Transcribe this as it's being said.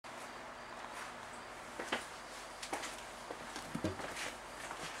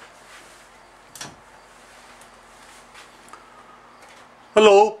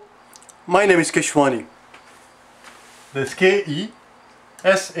Hello, my name is Keshwani. That's K-E-S-H-W-A-N-I.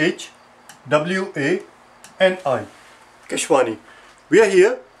 Keshwani. We are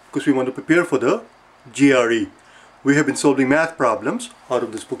here because we want to prepare for the GRE. We have been solving math problems out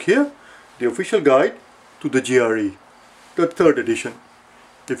of this book here, the official guide to the GRE, the 3rd edition.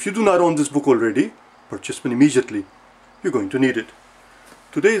 If you do not own this book already, purchase one immediately. You're going to need it.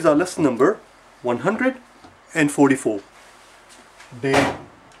 Today is our lesson number 144. Day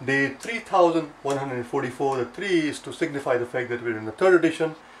 3144. The 3 is to signify the fact that we're in the 3rd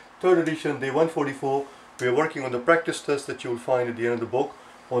edition. 3rd edition, day 144. We are working on the practice test that you will find at the end of the book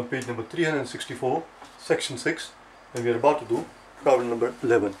on page number 364, section 6, and we are about to do problem number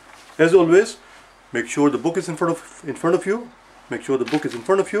 11. As always, make sure the book is in front of you. Make sure the book is in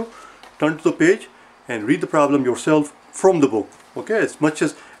front of you. Turn to the page and read the problem yourself from the book. Okay, as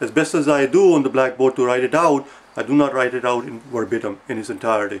best as I do on the blackboard to write it out, I do not write it out in verbatim in its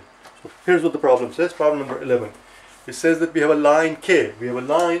entirety. So here's what the problem says. Problem number 11. It says that we have a line K. We have a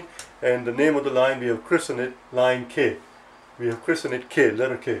line, and the name of the line we have christened it line K. We have christened it K,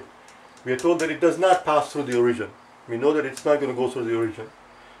 letter K. We are told that it does not pass through the origin. We know that it's not going to go through the origin.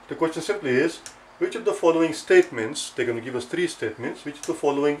 The question simply is, which of the following statements, they're going to give us 3 statements, which of the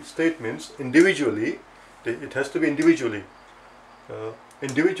following statements individually, it has to be individually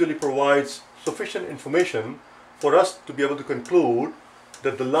provides sufficient information for us to be able to conclude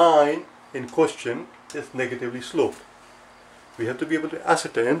that the line in question is negatively sloped. We have to be able to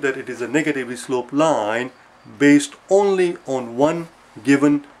ascertain that it is a negatively sloped line based only on one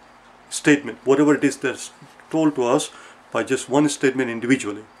given statement, whatever it is that's told to us by just one statement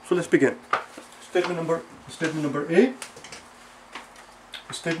individually. So let's begin. Statement number A.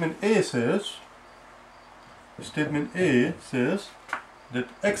 Statement A says that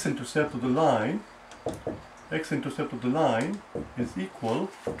x-intercept of the line is equal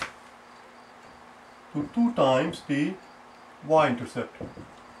to 2 times the y-intercept.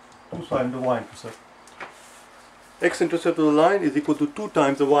 2 times the y-intercept. X-intercept of the line is equal to 2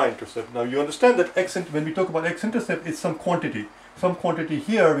 times the y-intercept. Now you understand that when we talk about x-intercept, it's some quantity. Some quantity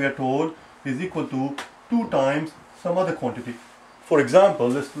here, we are told, is equal to 2 times some other quantity. For example,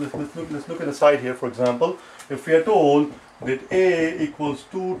 let's look at the side here. For example, if we are told that A equals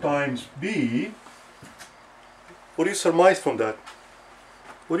 2 times B, what do you surmise from that?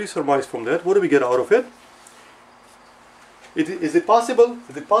 What do you surmise from that? What do we get out of it? Is it possible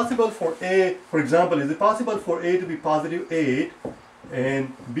for A, for example, is it possible for A to be positive 8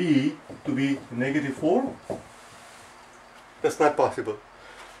 and B to be negative 4? That's not possible.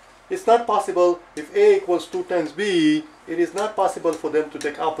 It's not possible if A equals 2 times B, it is not possible for them to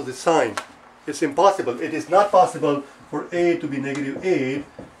take opposite sign. It's impossible. It is not possible for A to be negative 8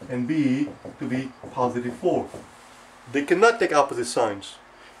 and B to be positive 4. They cannot take opposite signs.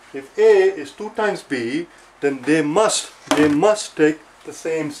 If A is 2 times B, then they must take the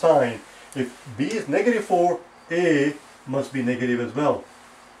same sign. If B is negative 4, A must be negative as well.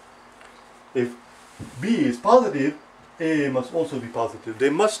 If B is positive, A must also be positive. They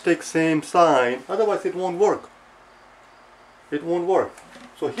must take same sign, otherwise it won't work. It won't work.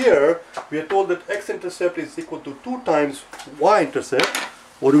 So here we are told that x-intercept is equal to 2 times y-intercept.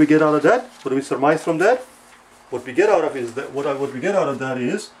 What do we get out of that? What do we surmise from that? What we get out of is that what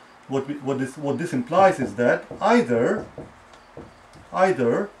this implies is that either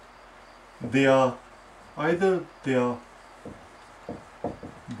they are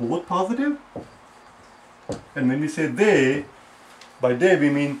both positive, and when we say they, by they we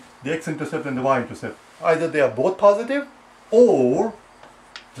mean the x-intercept and the y-intercept. Either they are both positive, or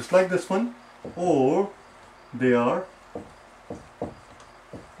just like this one, or they are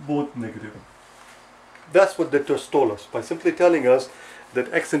both negative. That's what they just told us by simply telling us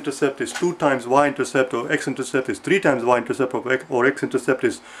that x-intercept is 2 times y-intercept, or x-intercept is 3 times y-intercept, or x-intercept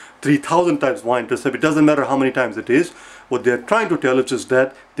is 3,000 times y-intercept. It doesn't matter how many times it is. What they're trying to tell us is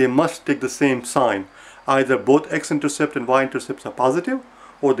that they must take the same sign. Either both x-intercept and y-intercepts are positive,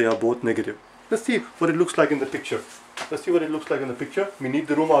 or they are both negative. Let's see what it looks like in the picture. Let's see what it looks like in the picture. We need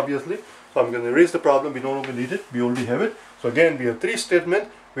the room, obviously, so I'm going to erase the problem. We no longer need it. We already have it. So again, we have 3 statements.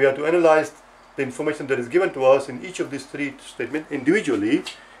 We have to analyze the information that is given to us in each of these 3 statements individually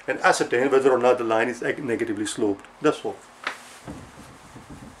and ascertain whether or not the line is negatively sloped. That's all.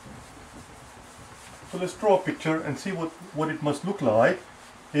 So let's draw a picture and see what it must look like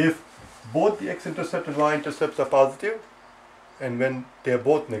if both the x-intercept and y-intercepts are positive and when they are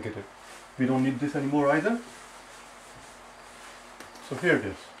both negative. We don't need this anymore either. So here it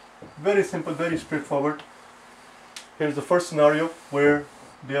is. Very simple, very straightforward. Here's the first scenario where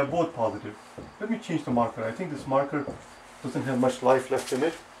they are both positive. Let me change the marker. I think this marker doesn't have much life left in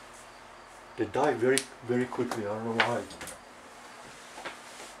it. They die very, very quickly. I don't know why.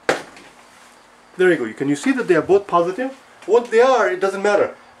 There you go. Can you see that they are both positive? What they are, it doesn't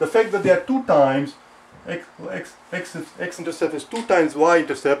matter. The fact that they are 2 times x-intercept is 2 times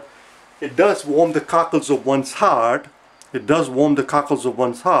y-intercept, it does warm the cockles of one's heart. It does warm the cockles of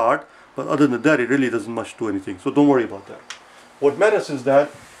one's heart, but other than that, it really doesn't much do anything. So don't worry about that. What matters is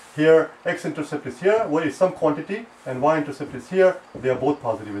that here, x-intercept is here, what is some quantity, and y-intercept is here. They are both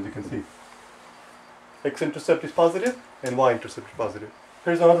positive, as you can see. X-intercept is positive, and y-intercept is positive.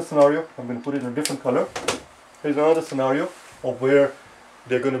 Here's another scenario. I'm going to put it in a different color. Here's another scenario of where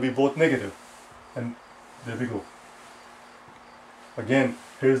they're going to be both negative. And there we go. Again,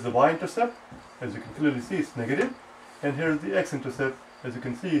 here's the y-intercept. As you can clearly see, it's negative. And here's the x-intercept. As you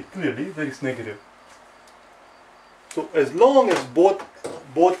can see clearly, that is negative. So as long as both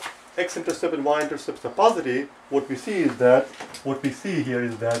x-intercept and y-intercepts are positive, what we see here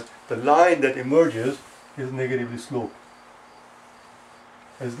is that the line that emerges is negatively sloped.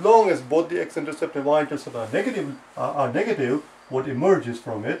 As long as both the x-intercept and y-intercept are negative, what emerges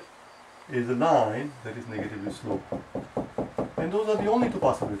from it is a line that is negatively sloped. And those are the only 2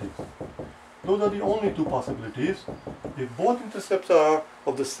 possibilities. Those are the only 2 possibilities. If both intercepts are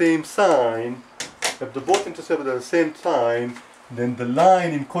of the same sign, then the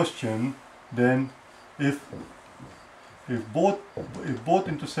line in question, then if both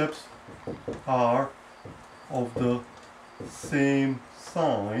intercepts are of the same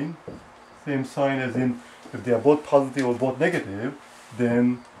sign as in if they are both positive or both negative,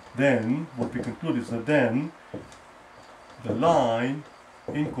 then what we conclude is that then the line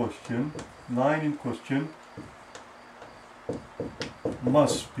in question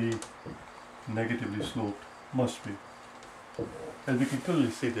must be negatively sloped. Must be. As we can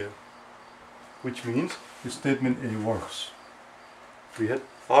clearly see there. Which means the statement A works.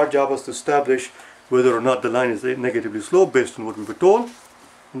 Our job was to establish whether or not the line is negatively sloped based on what we were told.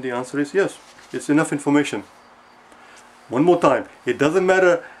 And the answer is yes. It's enough information. One more time. It doesn't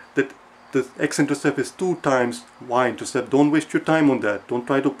matter that the x-intercept is 2 times y-intercept. Don't waste your time on that. Don't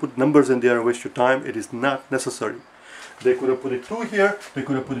try to put numbers in there and waste your time. It is not necessary. They could have put it 2 here, they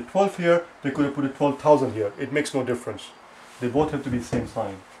could have put it 12 here, they could have put it 12,000 here. It makes no difference. They both have to be the same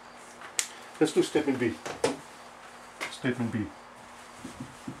sign. Let's do statement B. Statement B.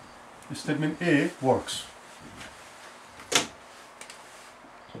 Statement A works.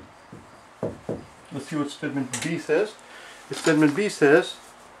 Let's see what statement B says. Statement B says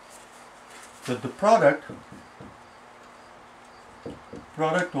that the product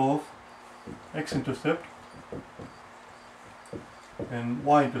of x-intercept and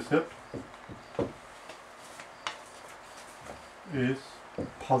y-intercept is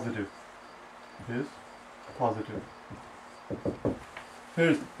positive.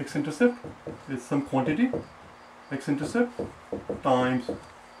 Here's x-intercept, it's some quantity, x-intercept times,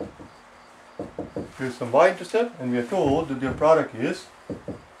 here's some y-intercept, and we are told that their product is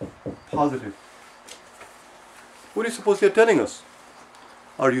positive. What do you suppose they are telling us?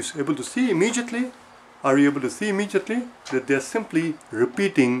 Are you able to see immediately? Are you able to see immediately that they are simply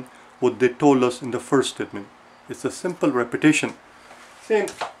repeating what they told us in the first statement? It's a simple repetition.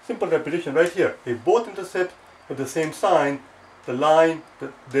 Simple repetition right here. If both intercepts have the same sign, then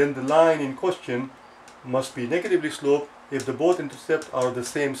the line in question must be negatively sloped if the both intercepts are the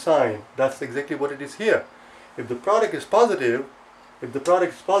same sign. That's exactly what it is here. If the product is positive,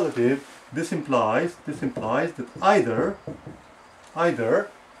 this implies that either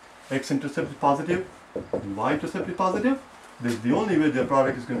x-intercept is positive and y-intercept is positive. This is the only way their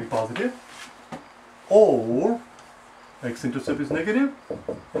product is going to be positive. Or x-intercept is negative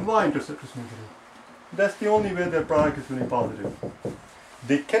and y-intercept is negative. That's the only way their product is going to be positive.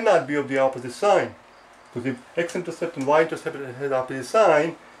 They cannot be of the opposite sign. Because if x-intercept and y-intercept has opposite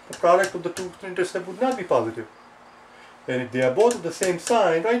sign, the product of the 2 intercepts would not be positive. And if they are both of the same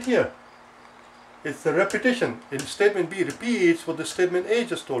sign, right here, it's a repetition. In statement B repeats what the statement A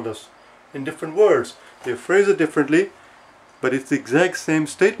just told us in different words. They phrase it differently, but it's the exact same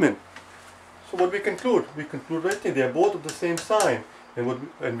statement. So what we conclude? We conclude right here, they are both of the same sign.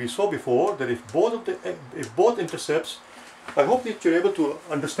 And we saw before that if both intercepts, I hope that you're able to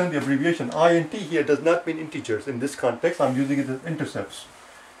understand the abbreviation. INT here does not mean integers. In this context, I'm using it as intercepts.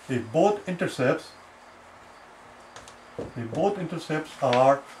 If both intercepts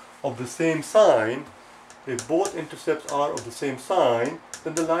are of the same sign, then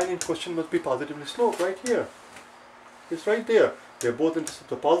the line in question must be positively sloped right here. It's right there. Both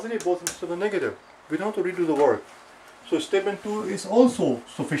intercepts are positive, both intercepts are negative. We don't have to redo the work. So statement 2 is also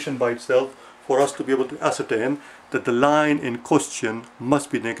sufficient by itself for us to be able to ascertain that the line in question must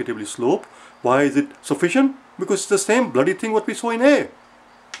be negatively sloped. Why is it sufficient? Because it's the same bloody thing what we saw in A.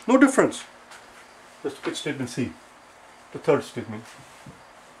 No difference. Let's look at statement C, the third statement.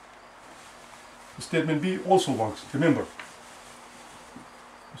 Statement B also works, remember.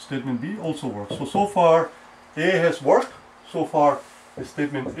 Statement B also works. So far A has worked. So far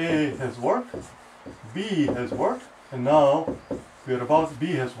statement A has worked. B has worked. And now we are about,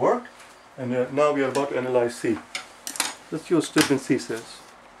 B has worked. And now we are about to analyze C. Let's see what statement C says.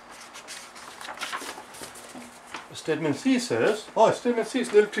 Statement C says, oh, statement C is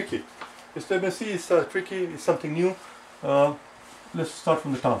a little tricky. Statement C is tricky, it's something new. Let's start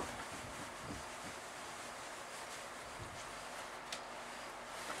from the top.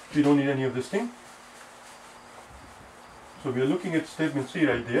 We don't need any of this thing. So we are looking at statement C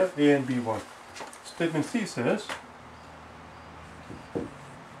right there, A and B work. Statement C says,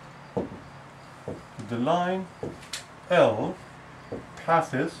 the line L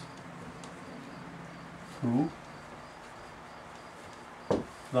passes through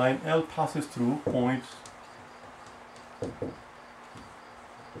points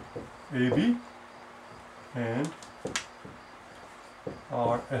AB and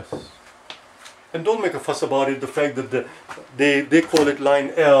RS. And don't make a fuss about it, the fact that they call it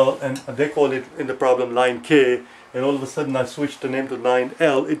line L and they call it in the problem line K, and all of a sudden I switched the name to line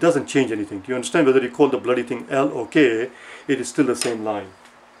L. It doesn't change anything. Do you understand? Whether you call the bloody thing L or K, it is still the same line.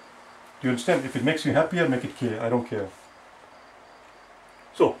 Do you understand? If it makes you happier, make it K. I don't care.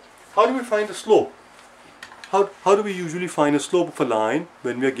 So, how do we find the slope? How do we usually find a slope of a line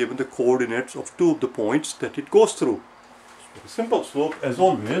when we are given the coordinates of two of the points that it goes through? Simple slope, as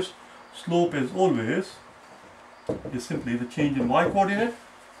always. Slope, as always, is simply the change in y coordinate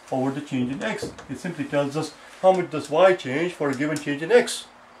over the change in x. It simply tells us how much does y change for a given change in x.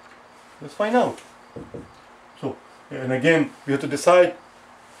 Let's find out. So, and again, we have to decide,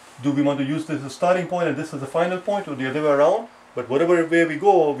 do we want to use this as a starting point and this as a final point, or the other way around? But whatever way we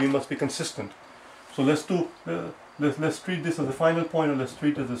go, we must be consistent. So let's treat this as a final point, or let's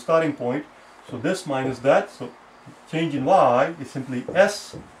treat it as a starting point. So this minus that, so change in y is simply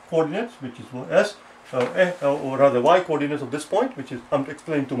s coordinates, which is s, or rather y coordinates of this point, which is, I'm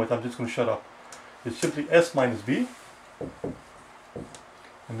explaining too much, I'm just going to shut up. It's simply s minus b,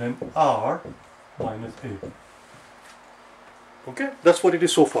 and then r minus a. Okay, that's what it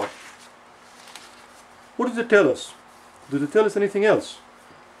is so far. What does it tell us? Does it tell us anything else?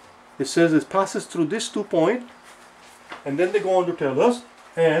 It says it passes through this 2 point, and then they go on to tell us,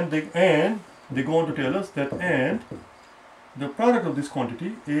 they go on to tell us that and the product of this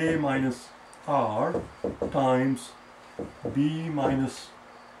quantity a minus r times b minus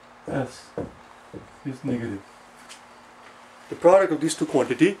s is negative. The product of these two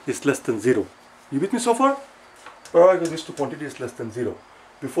quantities is less than 0. You with me so far? Product of these two quantities is less than 0.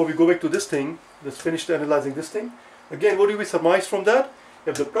 Before we go back to this thing, let's finish analyzing this thing. Again, what do we surmise from that?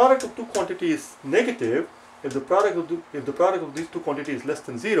 If the product of two quantities is negative, if the product of these two quantities is less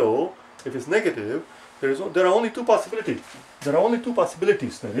than 0, if it's negative, there are only two possibilities. There are only two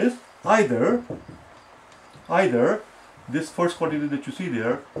possibilities. That is, either this first quantity that you see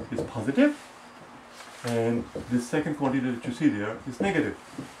there is positive, and this second quantity that you see there is negative.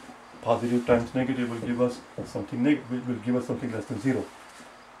 Positive times negative will give us something less than 0.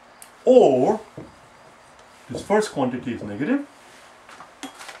 Or this first quantity is negative.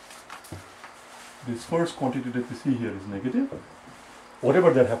 This first quantity that we see here is negative.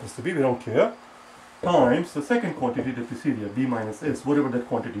 Whatever that happens to be, we don't care. Times the second quantity that we see there, b minus s, whatever that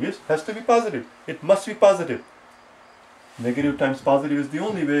quantity is, has to be positive. It must be positive. Negative times positive is the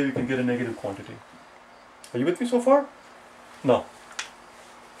only way we can get a negative quantity. Are you with me so far? Now,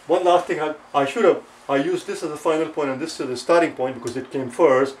 one last thing, I used this as a final point and this as a starting point because it came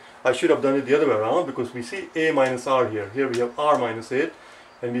first. I should have done it the other way around because we see a minus r here. Here we have r minus a,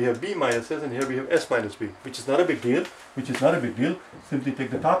 and we have b minus s, and here we have s minus b, which is not a big deal. Simply take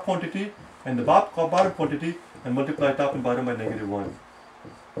the top quantity and the bottom quantity and multiply top and bottom by -1.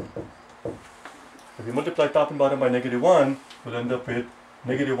 If you multiply top and bottom by -1, we'll end up with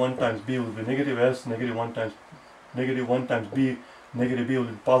 -1 times b will be negative s, -1 times b, negative b will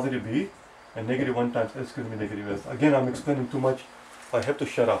be positive b, and -1 times s is going to be negative s. Again, I'm explaining too much. I have to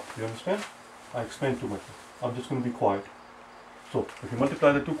shut up. You understand? I explained too much. I'm just going to be quiet. So, if you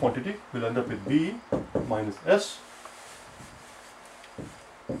multiply the two quantity, we'll end up with b minus s.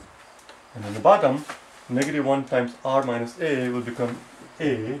 And on the bottom, -1 times r minus a will become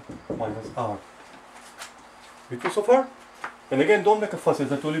a minus r. With me so far? And again, don't make a fuss.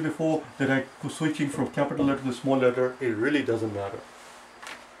 As I told you before, that I was switching from capital letter to small letter. It really doesn't matter.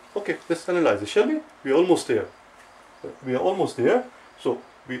 Okay, let's analyze it, shall we? We're almost there. We are almost there. So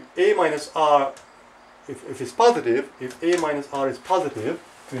a minus r, if it's positive, if a minus r is positive,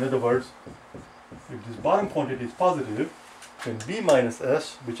 in other words, if this bottom quantity is positive, then b minus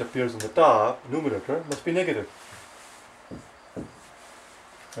s, which appears in the top numerator, must be negative.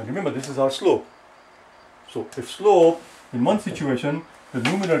 And remember, this is our slope. So if slope, in one situation, the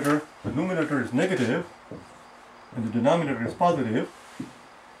numerator is negative, and the denominator is positive,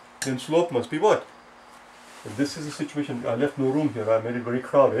 then slope must be what? If this is the situation, I left no room here, I made it very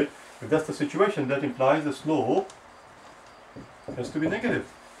crowded. If that's the situation, that implies the slope has to be negative,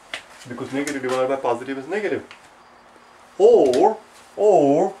 because negative divided by positive is negative. Or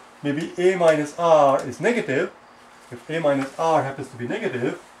maybe a minus r is negative. If a minus r happens to be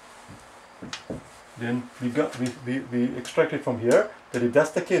negative, then we extracted from here that if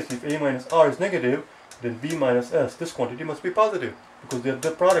that's the case, if a minus r is negative, then b minus s, this quantity must be positive, because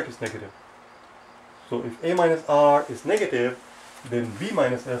the product is negative. So if a minus r is negative, then b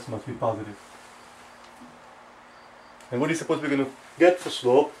minus s must be positive. And what do you suppose we're going to get for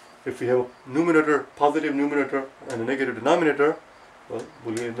slope if we have a numerator, positive numerator, and a negative denominator? Well,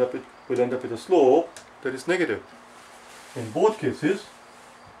 we'll end up with a slope that is negative. In both cases,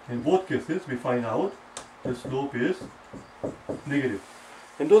 we find out the slope is negative.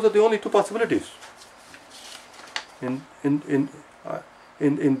 And those are the only two possibilities. In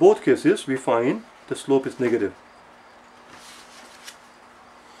both cases, we find the slope is negative.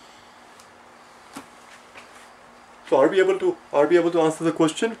 So are we able to answer the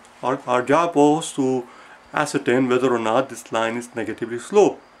question? Our job was to ascertain whether or not this line is negatively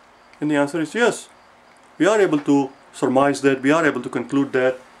sloped. And the answer is yes. We are able to surmise that, we are able to conclude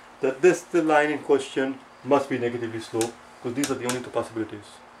that the line in question must be negatively sloped, because these are the only two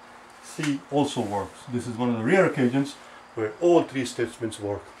possibilities. C also works. This is one of the rare occasions where all three statements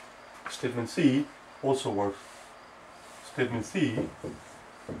work. Statement C also works. Statement C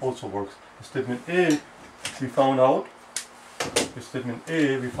also works. Statement A we found out. Statement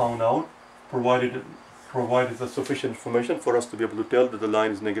A we found out provided us sufficient information for us to be able to tell that the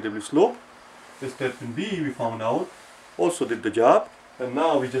line is negatively sloped. Statement B we found out also did the job, and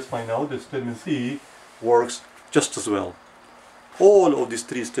now we just find out that statement C works just as well. All of these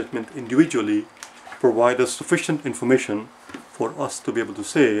three statements individually provide us sufficient information for us to be able to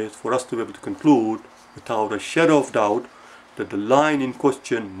say, for us to be able to conclude without a shadow of doubt that the line in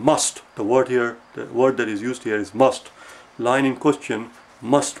question must, the word that is used here is must, line in question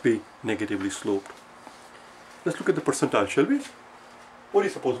must be negatively sloped. Let's look at the percentile, shall we? What do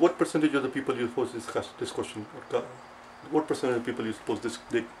you suppose? What percentage of the people you suppose discuss this question? What percentage of the people you suppose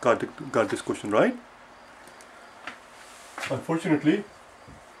they got this question right? Unfortunately,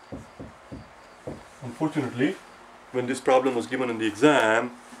 when this problem was given in the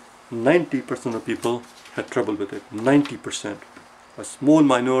exam, 90% of people had trouble with it. 90%. A small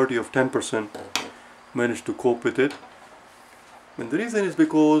minority of 10% managed to cope with it. And the reason is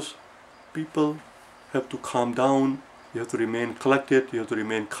because people have to calm down, you have to remain collected, you have to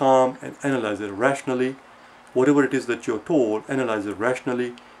remain calm and analyze it rationally. Whatever it is that you're told, analyze it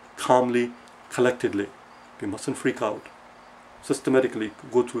rationally, calmly, collectedly. You mustn't freak out. Systematically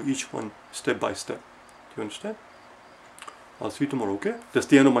go through each one step by step. Do you understand? I'll see you tomorrow, okay? That's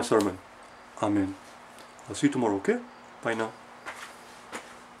the end of my sermon. Amen. I'll see you tomorrow, okay? Bye now.